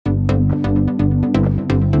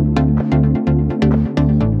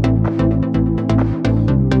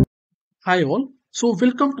Hi all. So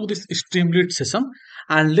welcome to this Streamlit session,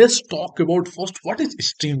 and let's talk about first what is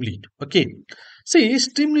Streamlit. Okay. See,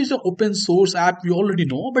 Streamlit is an open source app we already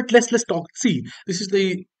know, but let's talk. See, this is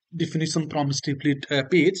the definition from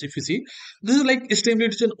Streamlit page. If you see, this is like Streamlit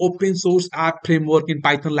is an open source app framework in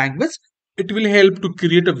Python language. It will help to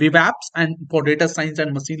create a web apps and for data science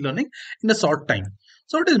and machine learning in a short time.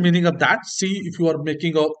 So what is meaning of that? See, if you are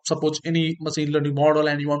making a suppose any machine learning model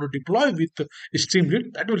and you want to deploy with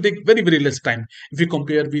Streamlit, that will take very less time if you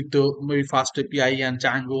compare with maybe Fast API and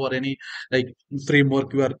Django or any like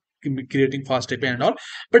framework you are creating Fast API and all.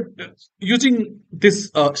 But using this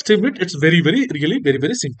Streamlit, it's very really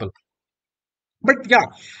very simple. But yeah,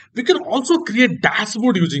 we can also create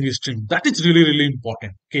dashboard using Stream. That is really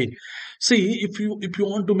important. Okay, see if you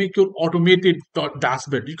want to make your automated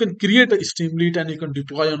dashboard, you can create a Streamlit and you can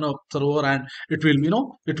deploy on a server, and it will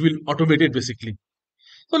automate it basically.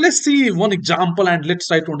 So let's see one example and let's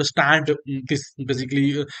try to understand this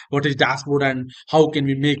basically what is dashboard and how can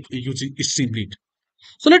we make using Streamlit.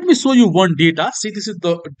 So let me show you one data. See, this is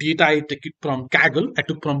the data I took it from Kaggle. I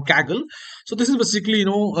took from Kaggle. So this is basically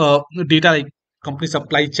data like company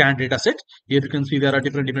supply chain data set. Here you can see there are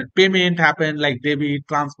different payment happen like debit,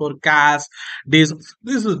 transfer, cash, days.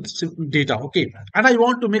 This is data, okay. And I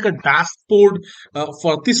want to make a dashboard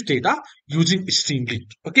for this data using Streamlit,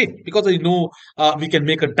 okay. Because I know we can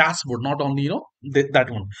make a dashboard, not only that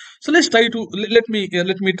one. So let's try to let me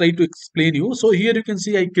try to explain you. So here you can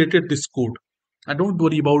see I created this code. I don't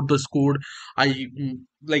worry about this code. I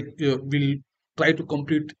will try to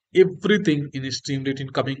complete everything in Streamlit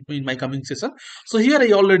in my coming session. So here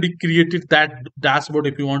I already created that dashboard.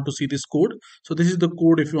 If you want to see this code, so this is the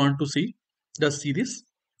code. If you want to see, just see this.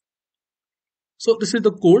 So this is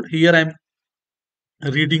the code. Here I'm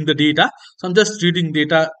reading the data. So I'm just reading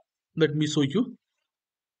data. Let me show you.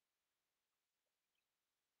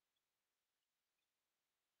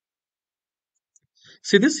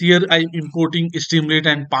 See this here. I'm importing Streamlit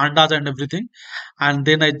and pandas and everything, and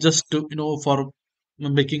then I just for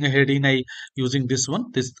making a heading I using this one,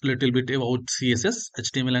 this little bit about CSS,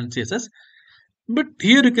 HTML and CSS. But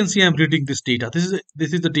here you can see I'm reading this data.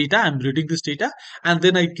 This is the data. I'm reading this data, and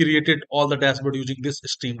then I created all the dashboard using this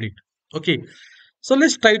Streamlit. Okay, so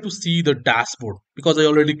let's try to see the dashboard because I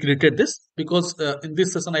already created this. Because in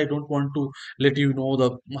this session I don't want to let you know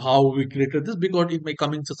the how we created this, because in my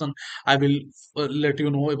coming session I will let you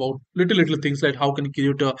know about little things like how can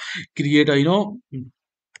create a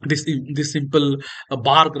this simple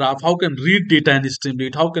bar graph, how can read data and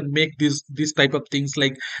streamlit, how can make this type of things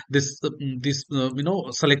like this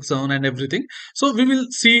selection and everything. So we will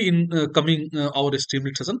see in coming our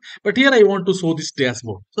streamlit session, but here I want to show this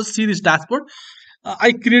dashboard. So see this dashboard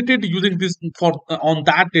I created using this for on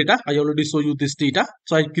that data. I already show you this data.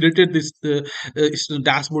 So I created this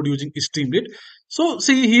dashboard using Streamlit. So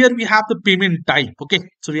see here we have the payment type. Okay,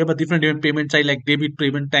 so we have a different payment type like debit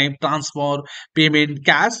payment type, transfer, payment,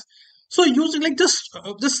 cash. So using like just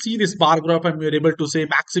see this bar graph, and we are able to say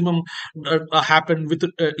maximum happen with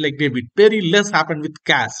like debit, very less happen with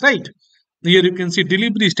cash, right? Here you can see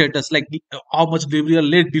delivery status, like how much delivery or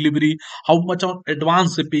late delivery, how much on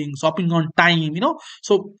advance shipping, shopping on time,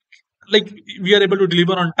 So like we are able to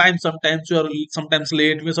deliver on time. Sometimes we are sometimes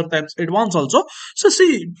late, we sometimes advance also. So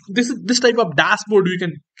see this type of dashboard we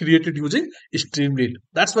can create it using Streamlit.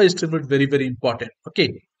 That's why Streamlit very important. Okay.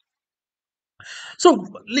 So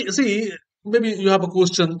see, maybe you have a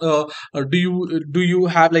question. Do you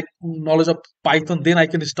have like knowledge of Python? Then I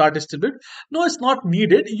can start Streamlit. No, it's not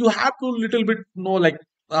needed. You have to little bit know like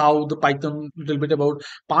how the Python, little bit about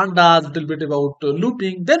pandas, little bit about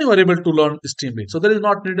looping. Then you are able to learn Streamlit. So there is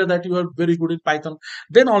not needed that you are very good in Python.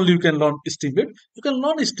 Then only you can learn Streamlit. You can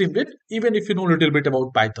learn Streamlit even if you know little bit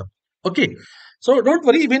about Python. Okay. So don't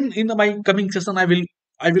worry. Even in my coming session, I will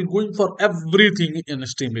going for everything in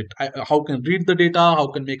Streamlit. How can read the data, how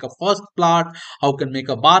can make a first plot, how can make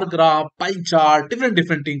a bar graph, pie chart, different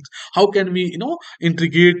things. How can we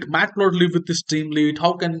integrate matplotlib with the Streamlit?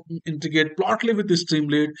 How can integrate plotly with the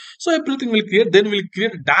Streamlit? So everything will create. Then we'll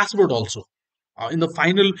create a dashboard also. In the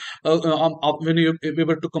final, when you are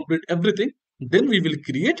able to complete everything, then we will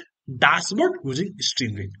create dashboard using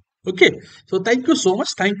Streamlit. Okay. So thank you so much.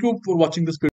 Thank you for watching this video.